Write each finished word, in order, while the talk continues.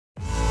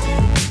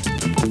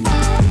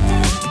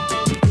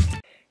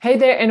Hey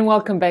there and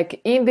welcome back.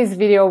 In this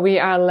video, we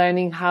are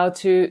learning how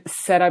to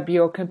set up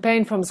your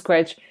campaign from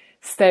scratch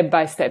step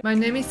by step. My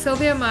name is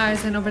Silvia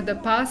and over the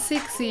past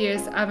 6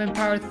 years, I've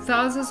empowered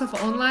thousands of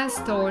online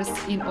stores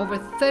in over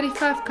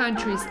 35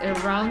 countries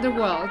around the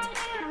world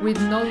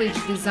with knowledge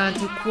designed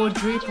to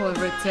quadruple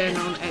return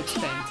on ad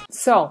spend.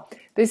 So,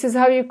 this is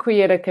how you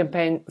create a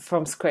campaign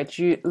from scratch.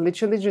 You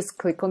literally just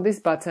click on this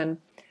button,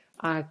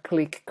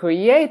 click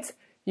create,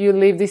 you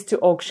leave this to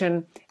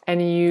auction, and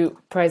you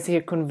press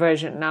here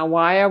conversion. Now,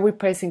 why are we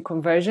pressing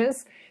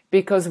conversions?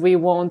 Because we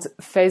want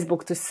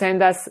Facebook to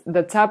send us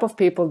the type of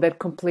people that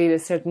complete a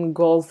certain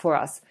goal for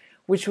us,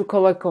 which we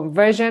call a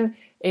conversion.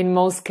 In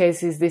most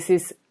cases, this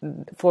is,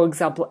 for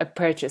example, a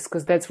purchase,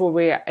 because that's what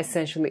we are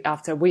essentially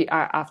after. We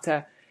are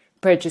after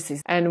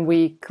purchases. And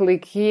we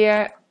click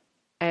here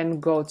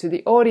and go to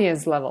the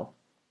audience level.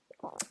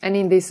 And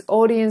in this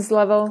audience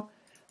level,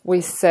 we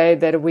say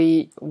that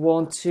we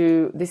want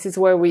to, this is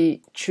where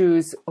we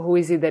choose who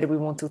is it that we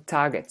want to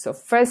target. So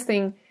first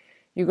thing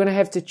you're going to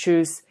have to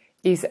choose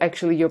is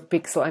actually your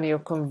pixel and your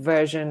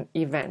conversion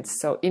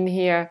events. So in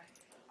here,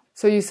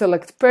 so you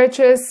select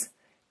purchase,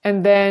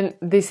 and then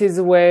this is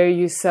where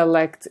you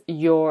select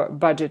your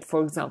budget.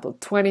 For example,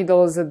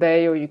 $20 a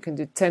day, or you can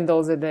do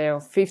 $10 a day, or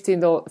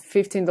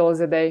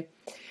 $15 a day.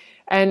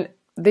 And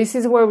this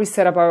is where we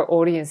set up our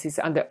audiences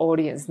under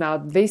audience. Now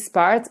this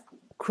part,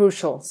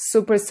 crucial,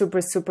 super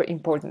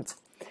important.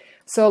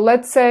 So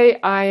let's say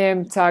I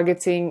am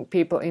targeting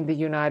people in the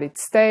United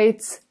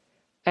States,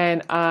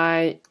 and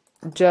I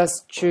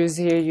just choose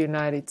here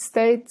United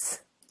States.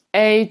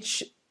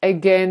 Age,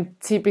 again,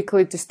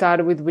 typically to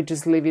start with, we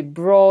just leave it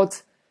broad.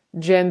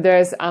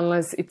 Genders,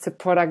 unless it's a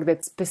product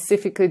that's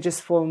specifically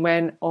just for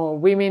men or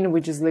women,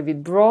 we just leave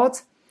it broad.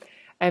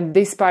 And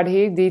this part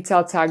here,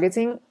 detailed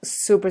targeting,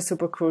 super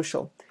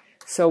crucial.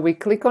 So we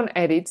click on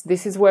edit.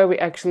 This is where we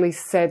actually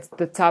set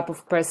the type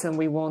of person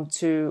we want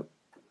to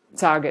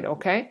target,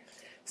 okay?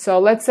 So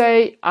let's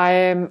say I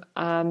am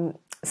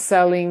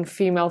selling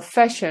female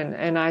fashion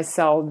and I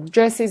sell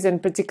dresses,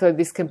 and particularly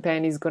this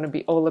campaign is going to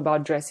be all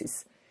about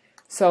dresses.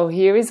 So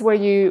here is where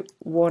you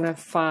want to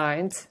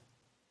find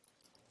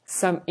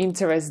some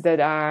interests that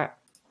are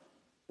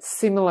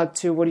similar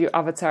to what your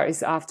avatar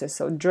is after.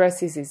 So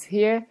dresses is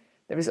here.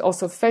 There is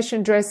also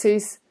fashion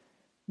dresses.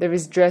 There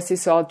is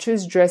dresses, so I'll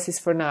choose dresses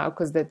for now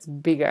because that's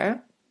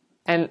bigger.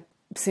 And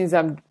since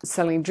I'm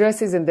selling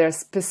dresses and they're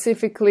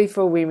specifically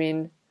for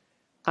women,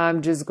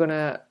 I'm just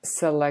gonna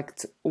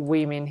select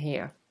women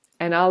here.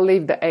 And I'll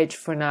leave the age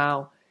for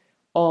now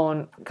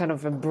on kind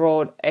of a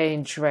broad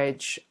age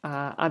range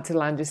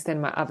until I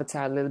understand my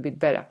avatar a little bit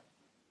better.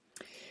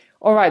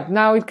 All right,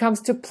 now it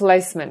comes to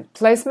placement.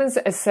 Placements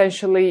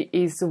essentially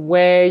is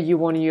where you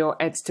want your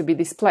ads to be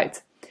displayed.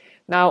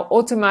 Now,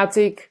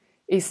 automatic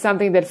is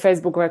something that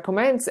Facebook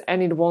recommends,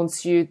 and it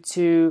wants you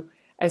to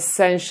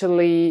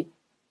essentially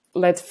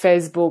let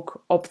Facebook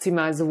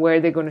optimize where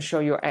they're going to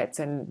show your ads,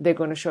 and they're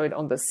going to show it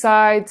on the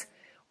site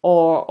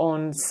or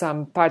on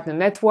some partner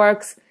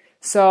networks.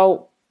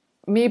 So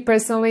me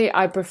personally,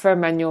 I prefer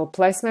manual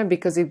placement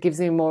because it gives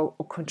me more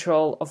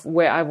control of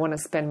where I want to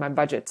spend my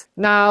budget.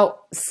 Now,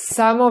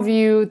 some of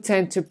you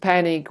tend to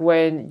panic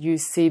when you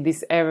see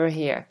this error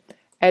here.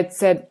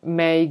 Adset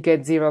may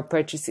get 0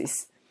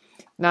 purchases.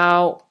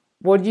 Now,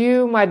 what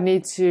you might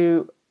need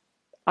to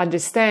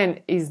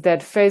understand is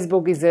that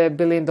Facebook is a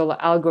billion-dollar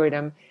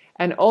algorithm,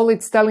 and all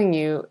it's telling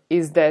you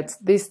is that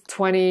this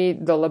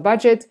 $20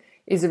 budget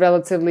is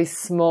relatively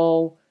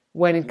small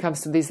when it comes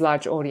to this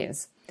large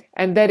audience.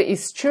 And that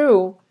is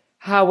true.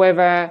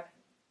 However,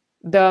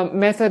 the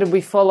method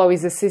we follow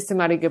is a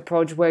systematic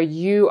approach where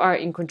you are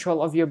in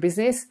control of your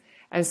business.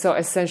 And so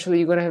essentially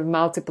you're going to have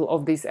multiple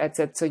of these ad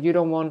sets. So you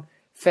don't want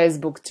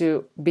Facebook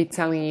to be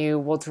telling you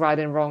what's right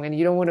and wrong, and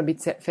you don't want to be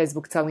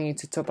Facebook telling you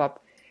to top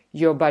up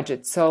your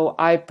budget. So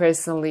I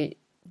personally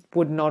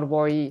would not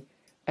worry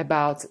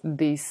about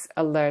this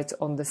alert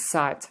on the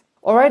site.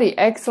 Alrighty,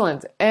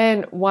 excellent.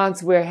 And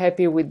once we're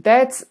happy with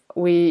that,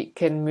 we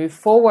can move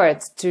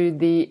forward to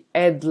the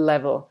ad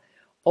level,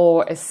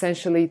 or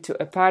essentially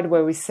to a part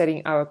where we're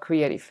setting our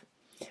creative.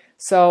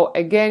 So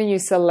again, you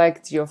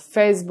select your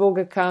Facebook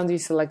account, you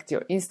select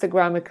your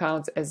Instagram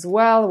account as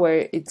well,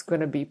 where it's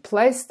going to be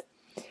placed.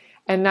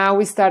 And now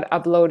we start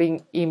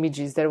uploading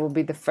images. That will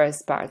be the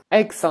first part.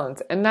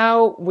 Excellent. And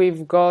now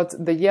we've got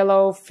the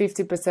yellow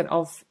 50%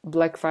 off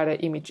Black Friday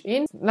image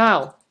in.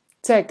 Now,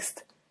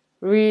 text,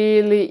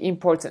 really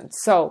important.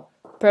 So,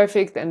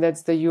 perfect. And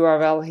that's the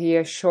URL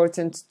here,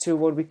 shortened to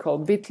what we call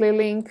bit.ly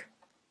link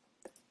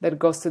that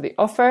goes to the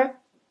offer.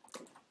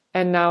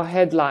 And now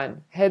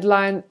headline.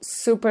 Headline,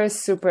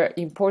 super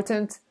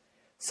important.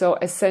 So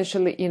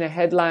essentially in a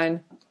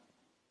headline,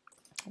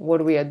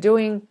 what we are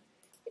doing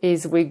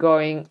is we're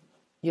going,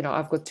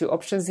 I've got 2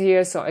 options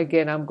here. So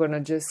again, I'm going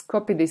to just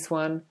copy this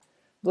one,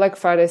 Black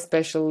Friday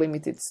special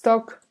limited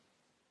stock,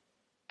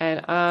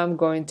 and I'm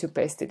going to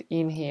paste it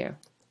in here.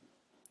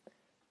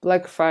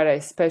 Black Friday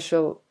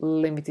special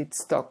limited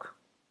stock.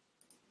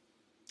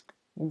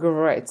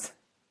 Great.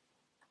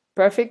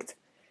 Perfect.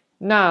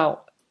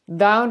 Now,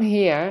 down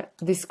here,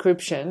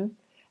 description,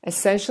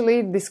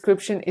 Essentially,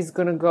 description is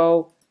going to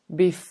go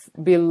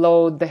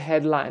below the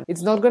headline.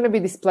 It's not going to be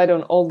displayed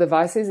on all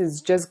devices.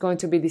 It's just going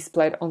to be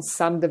displayed on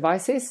some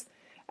devices.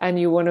 And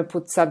you want to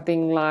put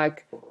something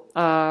like,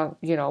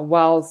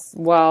 while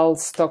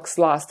stocks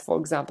last, for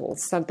example,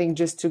 something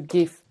just to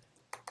give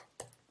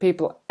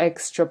people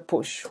extra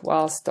push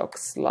while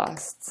stocks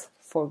last,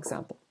 for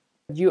example.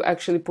 You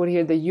actually put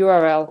here the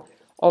URL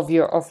of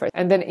your offer.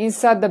 And then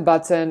inside the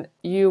button,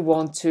 you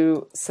want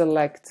to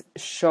select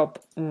shop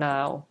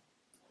now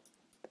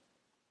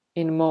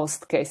in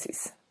most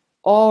cases.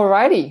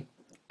 Alrighty,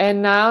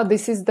 and now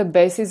this is the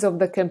basis of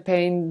the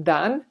campaign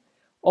done.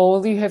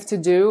 All you have to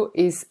do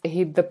is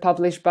hit the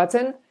publish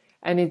button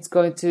and it's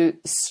going to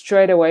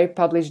straight away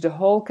publish the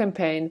whole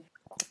campaign.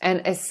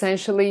 And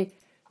essentially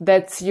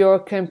that's your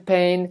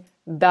campaign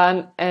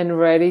done and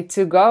ready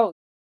to go.